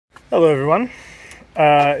Hello everyone.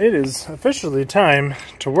 It is officially time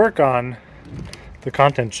to work on the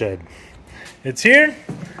content shed. It's here,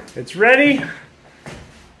 it's ready.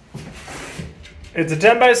 It's a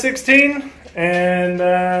 10 by 16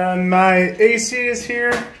 and my AC is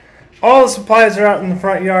here. All the supplies are out in the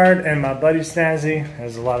front yard and my buddy Snazzy,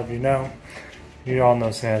 as a lot of you know, you all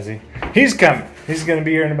know Snazzy, he's coming. He's going to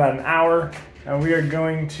be here in about an hour and we are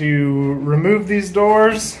going to remove these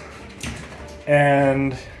doors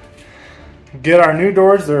and get our new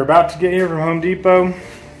doors. They're about to get here from Home Depot.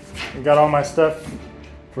 I got all my stuff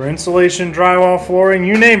for insulation, drywall, flooring,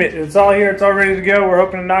 you name it. It's all here. It's all ready to go. We're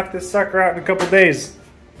hoping to knock this sucker out in a couple days.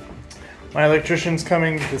 My electrician's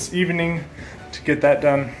coming this evening to get that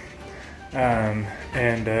done.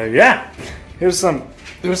 Yeah, here's some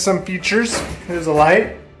features. Here's a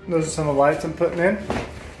light. Those are some of the lights I'm putting in.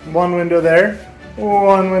 One window there,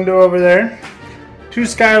 one window over there, 2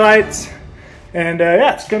 skylights, and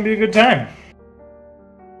yeah, it's gonna be a good time.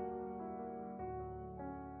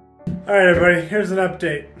 Alright everybody, here's an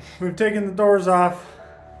update. We've taken the doors off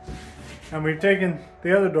and we've taken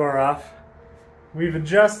the other door off. We've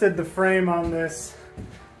adjusted the frame on this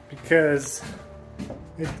because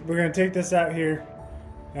we're going to take this out here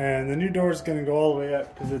and the new door is going to go all the way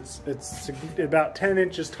up because it's about 10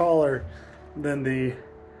 inches taller than the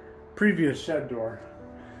previous shed door.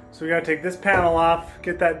 So we got to take this panel off,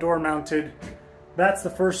 get that door mounted. That's the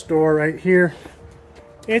first door right here.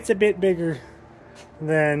 It's a bit bigger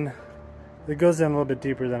than... It goes in a little bit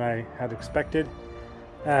deeper than I had expected,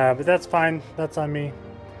 but that's fine. That's on me.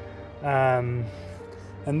 And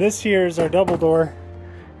this here is our double door,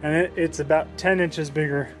 and it's about 10 inches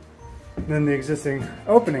bigger than the existing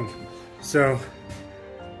opening. So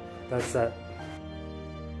that's that.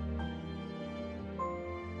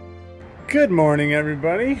 Good morning,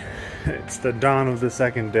 everybody. It's the dawn of the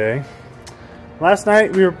second day. Last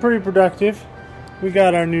night we were pretty productive. We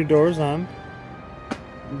got our new doors on.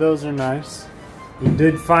 Those are nice. We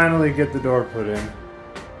did finally get the door put in.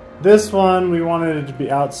 This one, we wanted it to be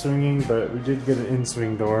out swinging, but we did get an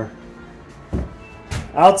in-swing door.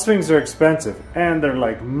 Out swings are expensive, and they're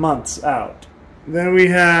like months out. Then we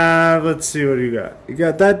have, let's see, what do you got? You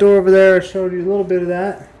got that door over there. I showed you a little bit of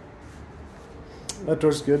that. That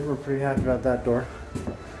door's good. We're pretty happy about that door.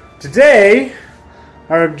 Today,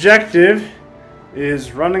 our objective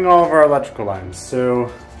is running all of our electrical lines. So,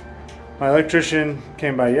 my electrician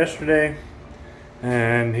came by yesterday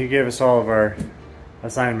and he gave us all of our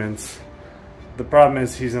assignments. The problem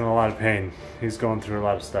is he's in a lot of pain. He's going through a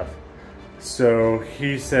lot of stuff. So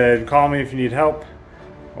he said, call me if you need help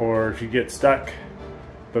or if you get stuck.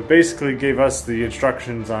 But basically gave us the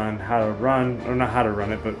instructions on how to run, or not how to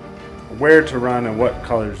run it, but where to run and what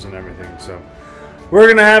colors and everything. So we're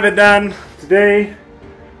gonna have it done today.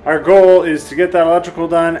 Our goal is to get that electrical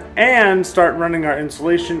done and start running our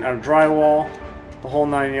insulation, our drywall, the whole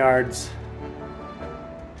 9 yards,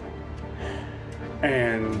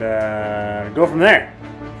 and go from there.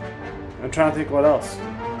 I'm trying to think what else.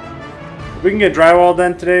 If we can get drywall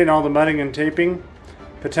done today and all the mudding and taping,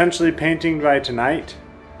 potentially painting by tonight,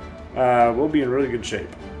 we'll be in really good shape.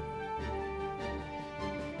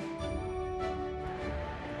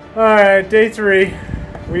 Alright, day 3.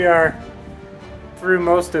 We are through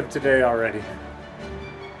most of today already.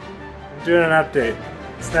 I'm doing an update.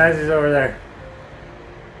 Snazzy's over there.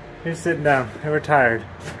 He's sitting down and we're tired.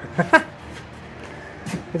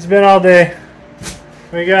 It's been all day.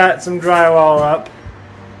 We got some drywall up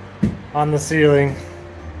on the ceiling.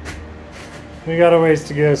 We got a ways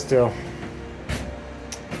to go still.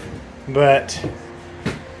 But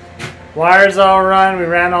wires all run. We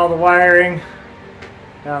ran all the wiring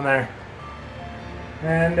down there.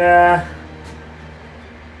 And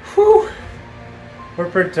whew, we're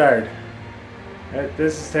pretty tired.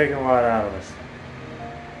 This is taking a lot out of us.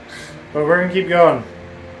 But we're going to keep going.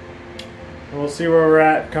 We'll see where we're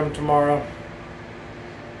at come tomorrow.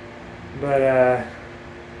 But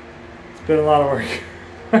it's been a lot of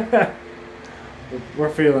work. We're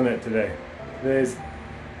feeling it today. Today's,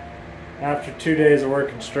 after 2 days of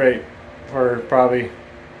working straight, or probably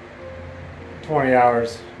 20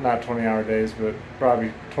 hours, not 20-hour days, but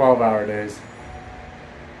probably 12-hour days.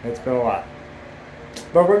 It's been a lot.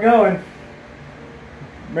 But we're going.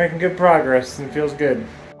 Making good progress and it feels good.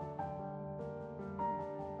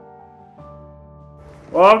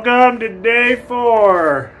 Welcome to day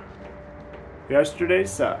 4. Yesterday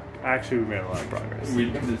sucked. Actually, we made a lot of progress.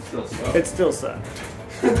 It still sucked. It still sucked.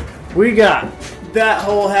 We got that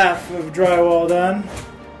whole half of drywall done.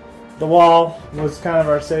 The wall was kind of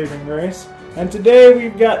our saving grace. And today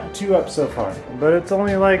we've got 2 up so far, but it's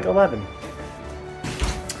only like 11.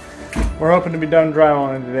 We're hoping to be done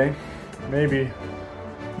drywalling today. Maybe.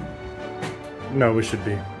 No, we should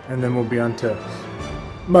be. And then we'll be on to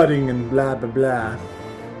mudding and blah blah blah.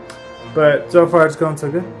 But so far it's going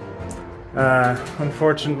so good.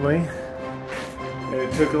 Unfortunately,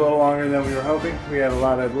 it took a little longer than we were hoping. We had a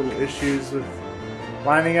lot of little issues with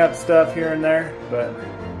lining up stuff here and there, but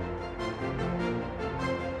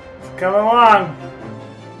it's coming along.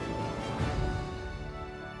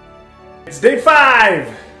 It's day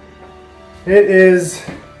 5! It is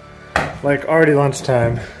like already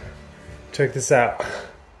lunchtime. Check this out.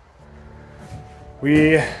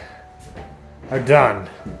 We are done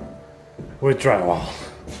with drywall.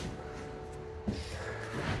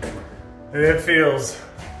 And it feels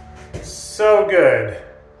so good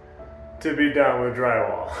to be done with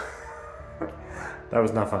drywall. That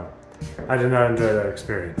was not fun. I did not enjoy that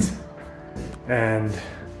experience. And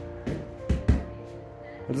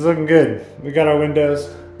it's looking good. We got our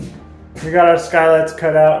windows. We got our skylights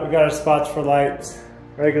cut out. We got our spots for lights,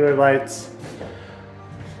 regular lights,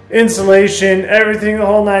 insulation, everything, the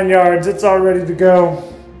whole 9 yards. It's all ready to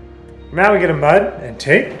go. Now we get a mud and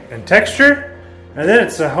tape and texture. And then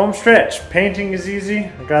it's a home stretch. Painting is easy.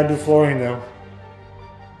 I gotta do flooring though.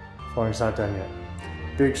 Flooring's not done yet.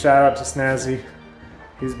 Big shout out to Snazzy.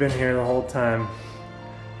 He's been here the whole time.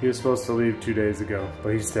 He was supposed to leave 2 days ago,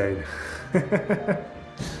 but he stayed.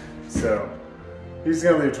 So, he's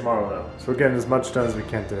gonna leave tomorrow though. So we're getting as much done as we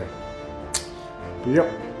can today. But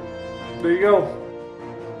yep, there you go.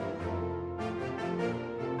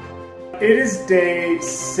 It is day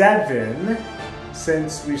 7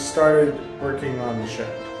 since we started working on the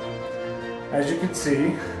shed. As you can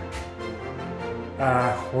see,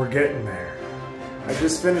 we're getting there. I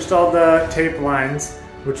just finished all the tape lines,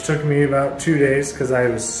 which took me about 2 days because I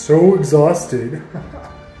was so exhausted.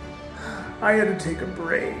 I had to take a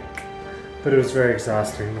break. But it was very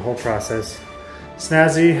exhausting, the whole process.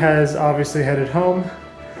 Snazzy has obviously headed home,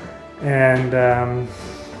 and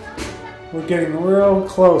we're getting real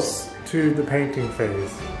close to the painting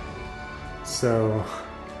phase. So,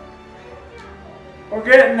 we're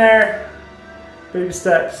getting there, baby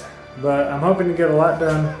steps, but I'm hoping to get a lot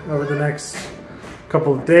done over the next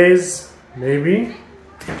couple of days, maybe.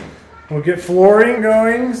 We'll get flooring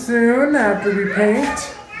going soon after we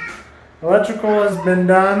paint. Electrical has been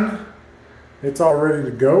done. It's all ready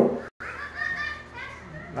to go.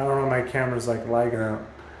 I don't know, my camera's like lagging out.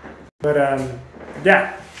 But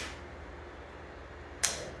yeah.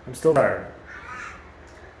 I'm still tired.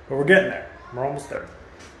 But we're getting there. We're almost there.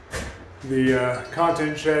 The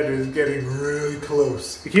content shed is getting really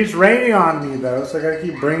close. It keeps raining on me though, so I gotta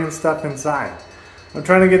keep bringing stuff inside. I'm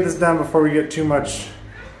trying to get this done before we get too much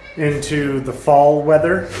into the fall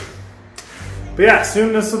weather. But yeah,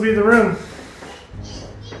 soon this will be the room.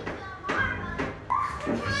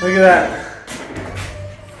 Look at that.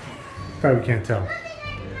 Probably can't tell.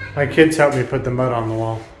 My kids helped me put the mud on the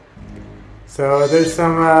wall. So there's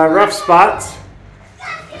some rough spots.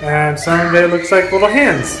 And some of it looks like little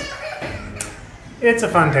hands. It's a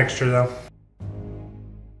fun texture though.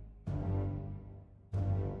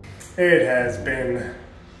 It has been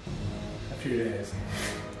a few days.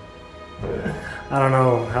 I don't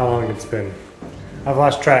know how long it's been. I've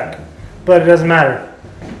lost track. But it doesn't matter.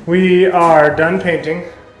 We are done painting.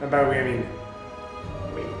 And by we, I mean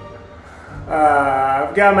me.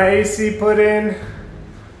 I've got my AC put in.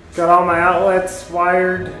 Got all my outlets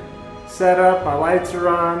wired, set up. My lights are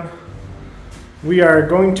on. We are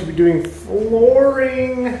going to be doing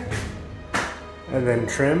flooring. And then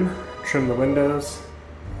trim the windows.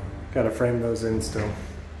 Got to frame those in still.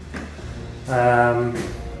 I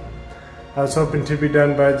was hoping to be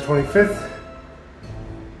done by the 25th.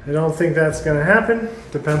 I don't think that's going to happen.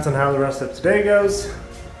 Depends on how the rest of today goes.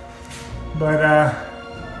 But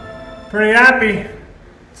pretty happy.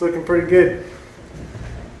 It's looking pretty good.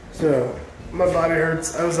 So my body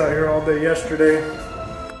hurts. I was out here all day yesterday.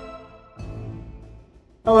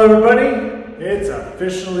 Hello everybody. It's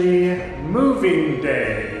officially moving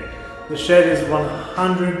day. The shed is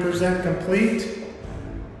 100% complete.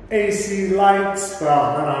 AC lights,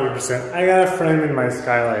 well, not 100%. I gotta frame in my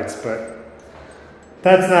skylights, but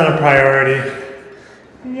that's not a priority.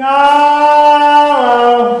 Yo!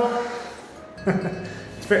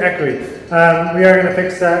 It's very echoey. We are gonna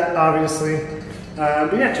fix that, obviously.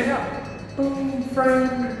 But yeah, check it out. Boom,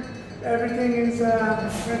 frame. Everything is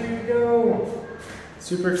ready to go.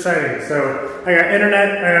 Super exciting. So I got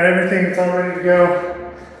internet, I got everything, it's all ready to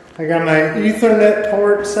go. I got my Ethernet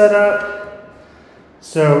port set up.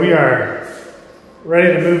 So we are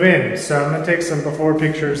ready to move in. So I'm gonna take some before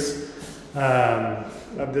pictures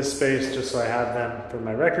of this space just so I have them for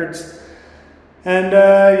my records. And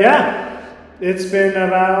yeah, it's been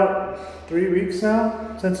about 3 weeks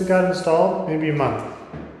now since it got installed. Maybe a month,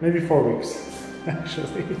 maybe 4 weeks,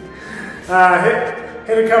 actually.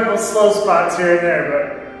 Hit a couple slow spots here and there,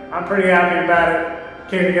 but I'm pretty happy about it.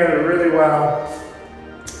 Came together really well.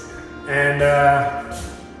 And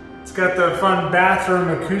it's got the fun bathroom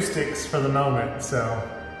acoustics for the moment, so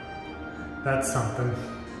that's something.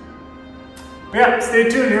 But yeah, stay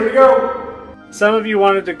tuned, here we go. Some of you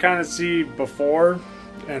wanted to kind of see before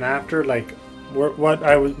and after, like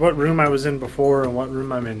what room I was in before and what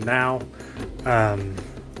room I'm in now.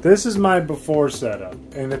 This is my before setup,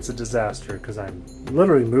 and it's a disaster because I'm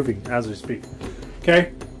literally moving as we speak.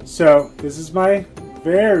 Okay, so this is my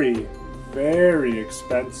very, very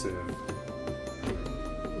expensive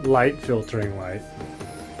light filtering light.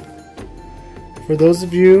 For those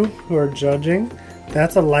of you who are judging,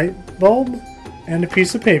 that's a light bulb and a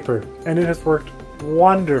piece of paper, and it has worked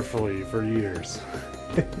wonderfully for years.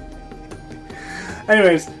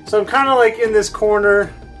 Anyways, so I'm kind of like in this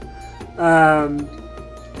corner, and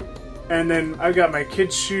then I've got my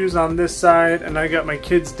kids' shoes on this side, and I got my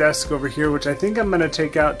kids' desk over here, which I think I'm going to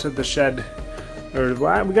take out to the shed, or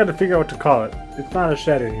well, we got to figure out what to call it. It's not a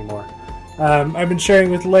shed anymore. I've been sharing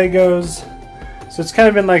with Legos, so it's kind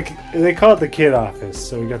of been like, they call it the kid office.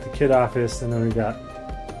 So we got the kid office, and then we got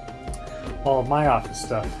all of my office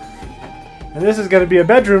stuff. And this is going to be a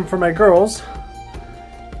bedroom for my girls,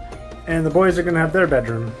 and the boys are going to have their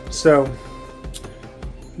bedroom. So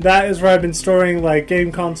that is where I've been storing like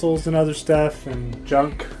game consoles and other stuff and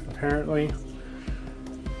junk, apparently.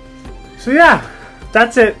 So yeah,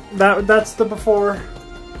 that's it. That's the before.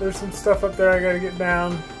 There's some stuff up there I got to get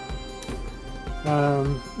down.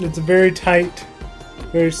 It's a very tight,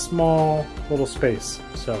 very small little space.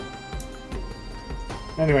 So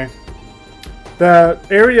anyway, the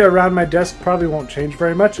area around my desk probably won't change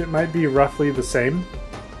very much. It might be roughly the same.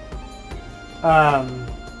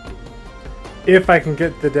 If I can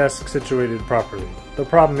get the desk situated properly. The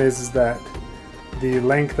problem is that the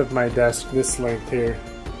length of my desk, this length here,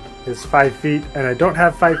 is 5 feet, and I don't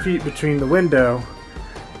have 5 feet between the window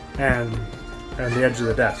and the edge of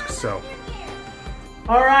the desk, so.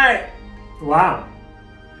 Alright! Wow.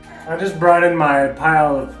 I just brought in my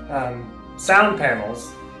pile of sound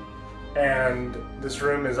panels, and this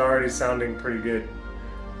room is already sounding pretty good.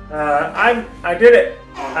 I did it!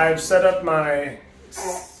 I've set up my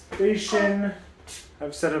station,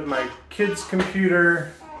 I've set up my kids'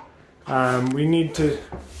 computer. We need to,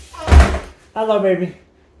 hello baby.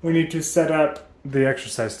 We need to set up the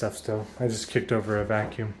exercise stuff still. I just kicked over a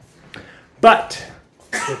vacuum. But,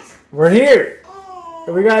 we're here.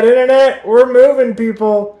 We got internet, we're moving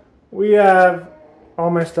people. We have all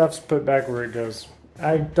my stuff's put back where it goes.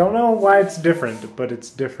 I don't know why it's different, but it's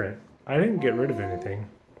different. I didn't get rid of anything,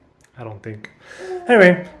 I don't think.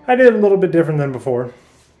 Anyway, I did a little bit different than before.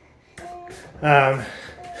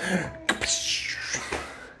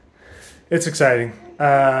 It's exciting.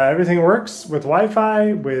 Everything works with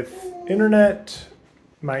Wi-Fi, with internet.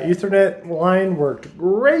 My Ethernet line worked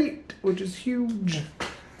great, which is huge.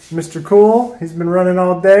 Mr. Cool, he's been running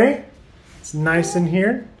all day. It's nice in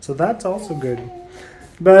here, so that's also good.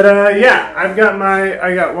 But yeah, I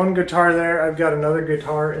got one guitar there. I've got another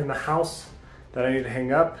guitar in the house that I need to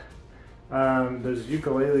hang up. There's a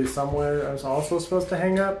ukulele somewhere I was also supposed to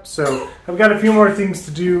hang up. So I've got a few more things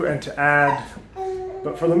to do and to add.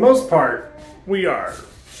 But for the most part, we are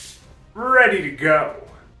ready to go.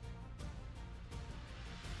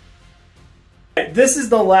 This is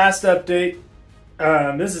the last update.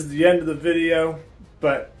 This is the end of the video.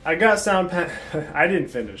 But I got sound pan. I didn't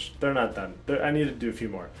finish. They're not done. I need to do a few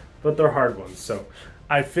more. But they're hard ones. So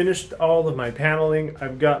I finished all of my paneling.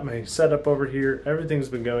 I've got my setup over here. Everything's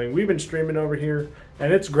been going. We've been streaming over here,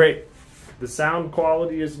 and it's great. The sound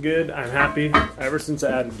quality is good. I'm happy. Ever since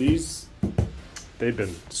I added these, they've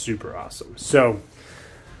been super awesome. So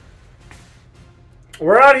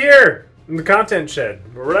we're out here in the content shed,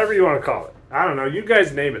 or whatever you want to call it. I don't know. You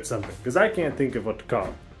guys name it something, because I can't think of what to call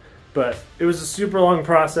it. But it was a super long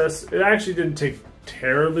process. It actually didn't take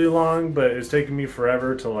terribly long, but it's taken me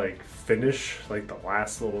forever to like finish like the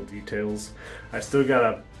last little details. I still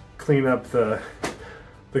gotta clean up the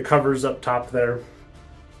covers up top there.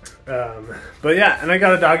 But yeah, and I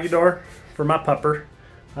got a doggy door for my pupper.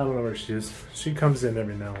 I don't know where she is. She comes in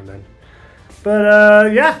every now and then.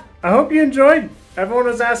 But yeah, I hope you enjoyed. Everyone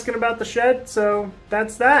was asking about the shed, so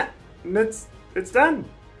that's that. And it's done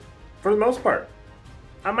for the most part.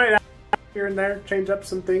 I might add here and there, change up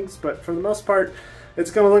some things, but for the most part,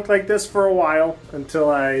 it's going to look like this for a while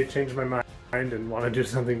until I change my mind and want to do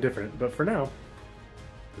something different. But for now,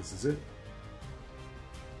 this is it.